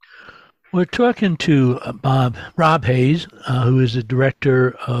We're talking to Rob Hayes, who is the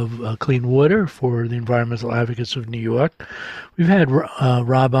director of clean water for the Environmental Advocates of New York. We've had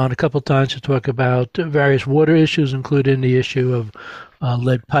Rob on a couple times to talk about various water issues, including the issue of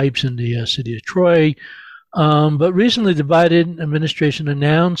lead pipes in the city of Troy. But recently, the Biden administration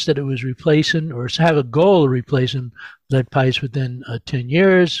announced that it was replacing or have a goal of replacing lead pipes within 10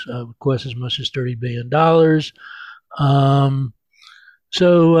 years, cost as much as $30 billion.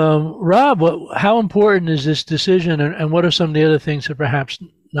 Rob, how important is this decision, and what are some of the other things that perhaps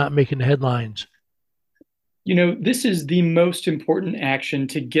not making the headlines? This is the most important action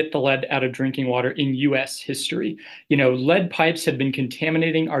to get the lead out of drinking water in US history. Lead pipes have been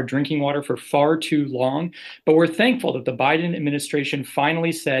contaminating our drinking water for far too long, but we're thankful that the Biden administration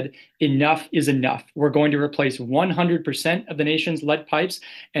finally said enough is enough. We're going to replace 100% of the nation's lead pipes,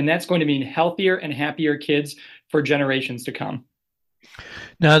 and that's going to mean healthier and happier kids for generations to come.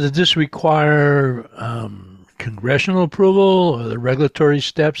 Now, does this require congressional approval or the regulatory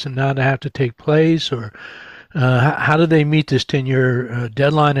steps and now to have to take place, or how do they meet this 10-year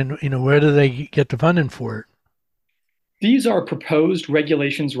deadline, and where do they get the funding for it? These are proposed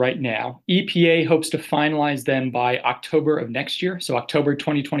regulations right now. EPA hopes to finalize them by October of next year, so October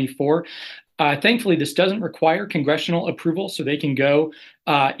 2024. Thankfully, this doesn't require congressional approval, so they can go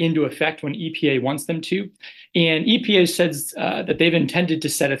into effect when EPA wants them to. And EPA says that they've intended to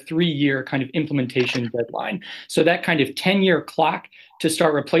set a 3-year kind of implementation deadline. So that kind of 10-year clock to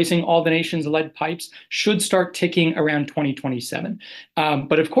start replacing all the nation's lead pipes should start ticking around 2027.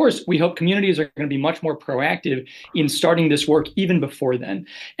 But of course, we hope communities are going to be much more proactive in starting this work even before then.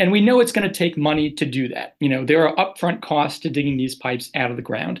 And we know it's going to take money to do that. There are upfront costs to digging these pipes out of the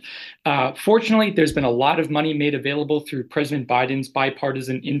ground. Fortunately, there's been a lot of money made available through President Biden's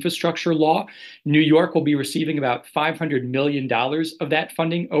bipartisan infrastructure law. New York will be receiving about $500 million of that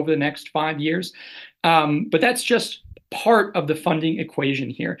funding over the next 5 years. But that's just part of the funding equation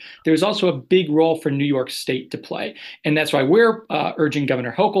here. There's also a big role for New York State to play. And that's why we're urging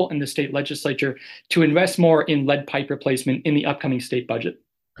Governor Hochul and the state legislature to invest more in lead pipe replacement in the upcoming state budget.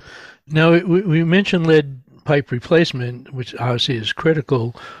 Now, we mentioned lead pipe replacement, which obviously is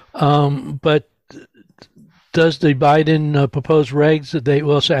critical, but does the Biden proposed regs that they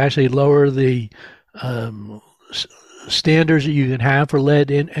also actually lower the standards that you can have for lead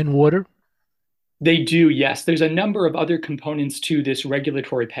in water? They do, yes. There's a number of other components to this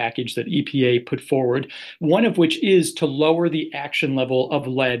regulatory package that EPA put forward, one of which is to lower the action level of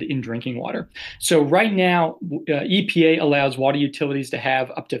lead in drinking water. So right now, EPA allows water utilities to have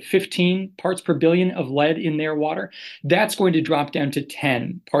up to 15 parts per billion of lead in their water. That's going to drop down to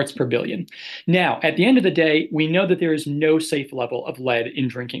 10 parts per billion. Now, at the end of the day, we know that there is no safe level of lead in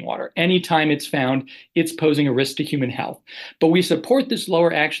drinking water. Anytime it's found, it's posing a risk to human health. But we support this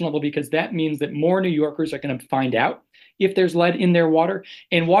lower action level because that means that more New Yorkers are going to find out if there's lead in their water,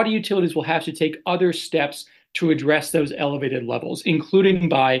 and water utilities will have to take other steps to address those elevated levels, including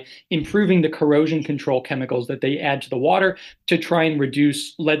by improving the corrosion control chemicals that they add to the water to try and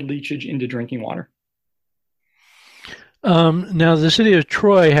reduce lead leachage into drinking water. Now, the city of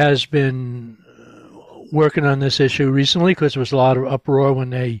Troy has been working on this issue recently because there was a lot of uproar when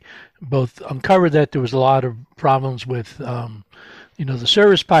they both uncovered that there was a lot of problems with the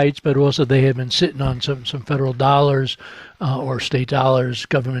service pipes, but also they have been sitting on some federal dollars or state dollars,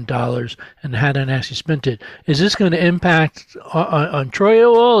 government dollars, and hadn't actually spent it. Is this going to impact on Troy at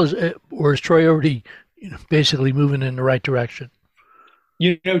all, or is Troy already basically moving in the right direction?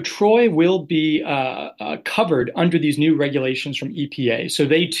 Troy will be covered under these new regulations from EPA. So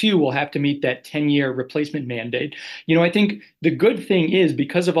they too will have to meet that 10-year replacement mandate. I think the good thing is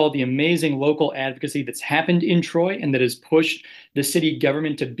because of all the amazing local advocacy that's happened in Troy and that has pushed the city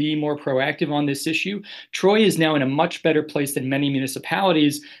government to be more proactive on this issue, Troy is now in a much better place than many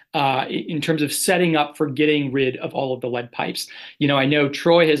municipalities in terms of setting up for getting rid of all of the lead pipes. I know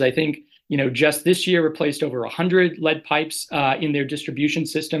Troy has, I think, just this year replaced over 100 lead pipes in their distribution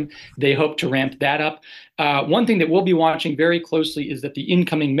system. They hope to ramp that up. One thing that we'll be watching very closely is that the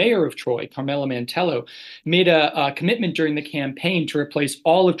incoming mayor of Troy, Carmela Mantello, made a commitment during the campaign to replace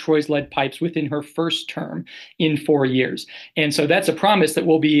all of Troy's lead pipes within her first term in 4 years. And so that's a promise that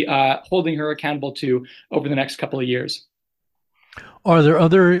we'll be holding her accountable to over the next couple of years. Are there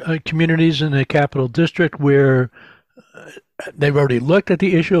other communities in the Capital District where they've already looked at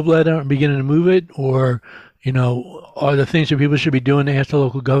the issue of lead and beginning to move it, or are there things that people should be doing to ask the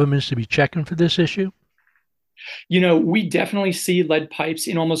local governments to be checking for this issue? We definitely see lead pipes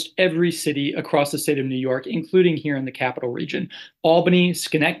in almost every city across the state of New York, including here in the capital region. Albany,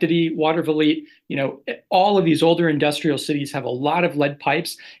 Schenectady, Waterville, All of these older industrial cities have a lot of lead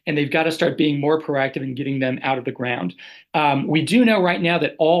pipes, and they've got to start being more proactive in getting them out of the ground. We do know right now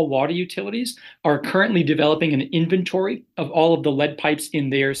that all water utilities are currently developing an inventory of all of the lead pipes in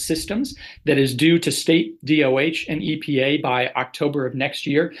their systems that is due to state DOH and EPA by October of next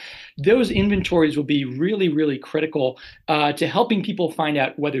year. Those inventories will be really, really critical to helping people find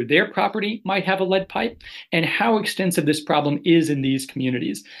out whether their property might have a lead pipe and how extensive this problem is in these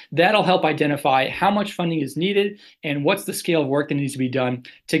communities. That'll help identify how much funding is needed and what's the scale of work that needs to be done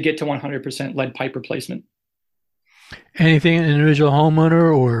to get to 100% lead pipe replacement. Anything an individual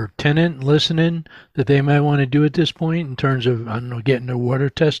homeowner or tenant listening that they might want to do at this point in terms of, I don't know, getting their water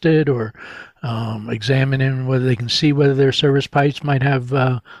tested or examining whether they can see whether their service pipes might have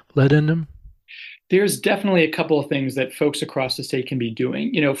lead in them? There's definitely a couple of things that folks across the state can be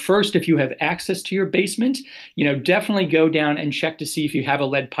doing. First, if you have access to your basement, definitely go down and check to see if you have a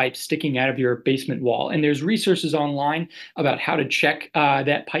lead pipe sticking out of your basement wall. And there's resources online about how to check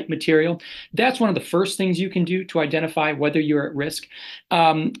that pipe material. That's one of the first things you can do to identify whether you're at risk.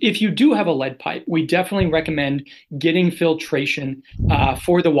 If you do have a lead pipe, we definitely recommend getting filtration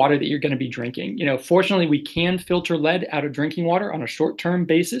for the water that you're going to be drinking. Fortunately, we can filter lead out of drinking water on a short-term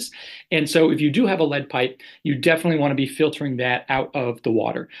basis. And so if you do have a lead pipe, you definitely want to be filtering that out of the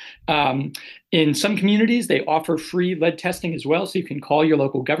water. In some communities, they offer free lead testing as well, so you can call your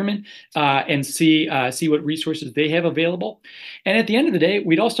local government and see what resources they have available. And at the end of the day,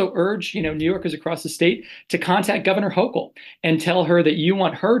 we'd also urge New Yorkers across the state to contact Governor Hochul and tell her that you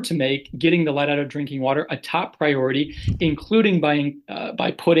want her to make getting the lead out of drinking water a top priority, including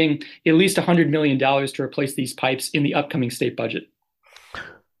by putting at least $100 million to replace these pipes in the upcoming state budget.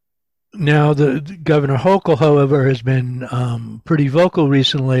 Now, the Governor Hochul, however, has been pretty vocal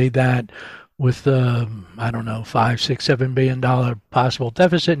recently that with the, I don't know, $5, $6, $7 billion possible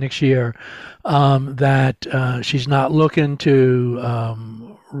deficit next year, that she's not looking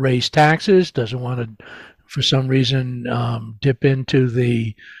to raise taxes, doesn't want to, for some reason, dip into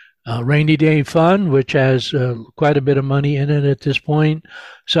the rainy day fund, which has quite a bit of money in it at this point.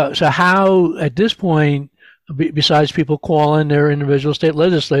 So how, at this point, besides people calling their individual state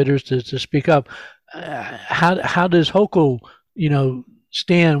legislators to speak up, how does Hochul,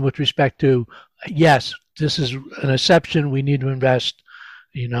 stand with respect to, yes, this is an exception, we need to invest,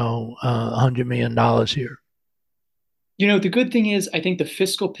 $100 million here? The good thing is, I think the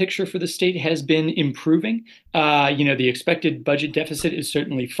fiscal picture for the state has been improving. The expected budget deficit is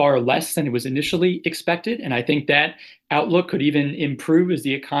certainly far less than it was initially expected. And I think that outlook could even improve as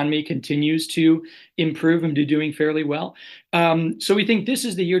the economy continues to improve and be doing fairly well. So we think this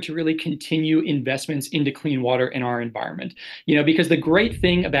is the year to really continue investments into clean water in our environment. Because the great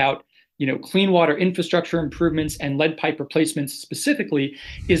thing about clean water infrastructure improvements and lead pipe replacements specifically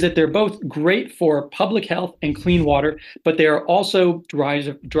is that they're both great for public health and clean water, but they are also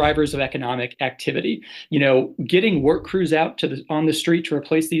drivers of economic activity. Getting work crews out on the street to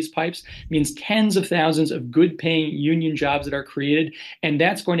replace these pipes means tens of thousands of good paying union jobs that are created. And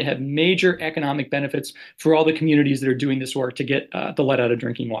that's going to have major economic benefits for all the communities that are doing this work to get the lead out of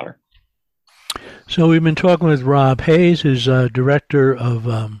drinking water. So we've been talking with Rob Hayes, who's director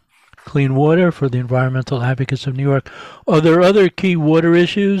of Clean Water for the Environmental Advocates of New York. Are there other key water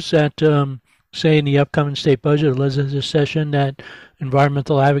issues that, say, in the upcoming state budget or legislative session that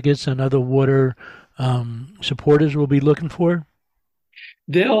environmental advocates and other water supporters will be looking for?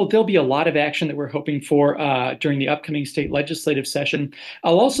 There'll be a lot of action that we're hoping for during the upcoming state legislative session.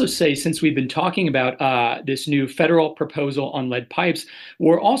 I'll also say, since we've been talking about this new federal proposal on lead pipes,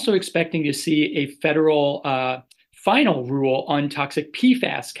 we're also expecting to see a federal final rule on toxic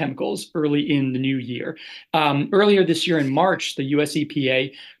PFAS chemicals early in the new year. Earlier this year in March, the US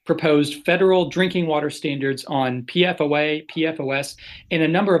EPA proposed federal drinking water standards on PFOA, PFOS, and a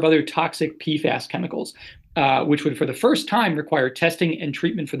number of other toxic PFAS chemicals, which would for the first time require testing and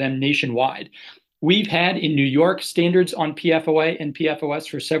treatment for them nationwide. We've had in New York standards on PFOA and PFOS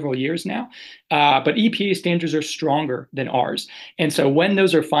for several years now, but EPA standards are stronger than ours. And so when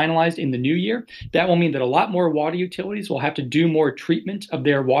those are finalized in the new year, that will mean that a lot more water utilities will have to do more treatment of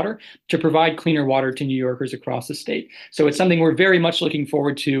their water to provide cleaner water to New Yorkers across the state. So it's something we're very much looking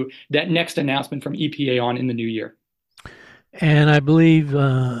forward to, that next announcement from EPA on in the new year. And I believe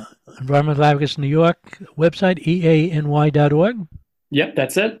Environmental Advocates New York website, eany.org. Yep,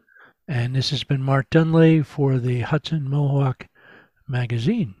 that's it. And this has been Mark Dunlea for the Hudson Mohawk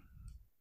magazine.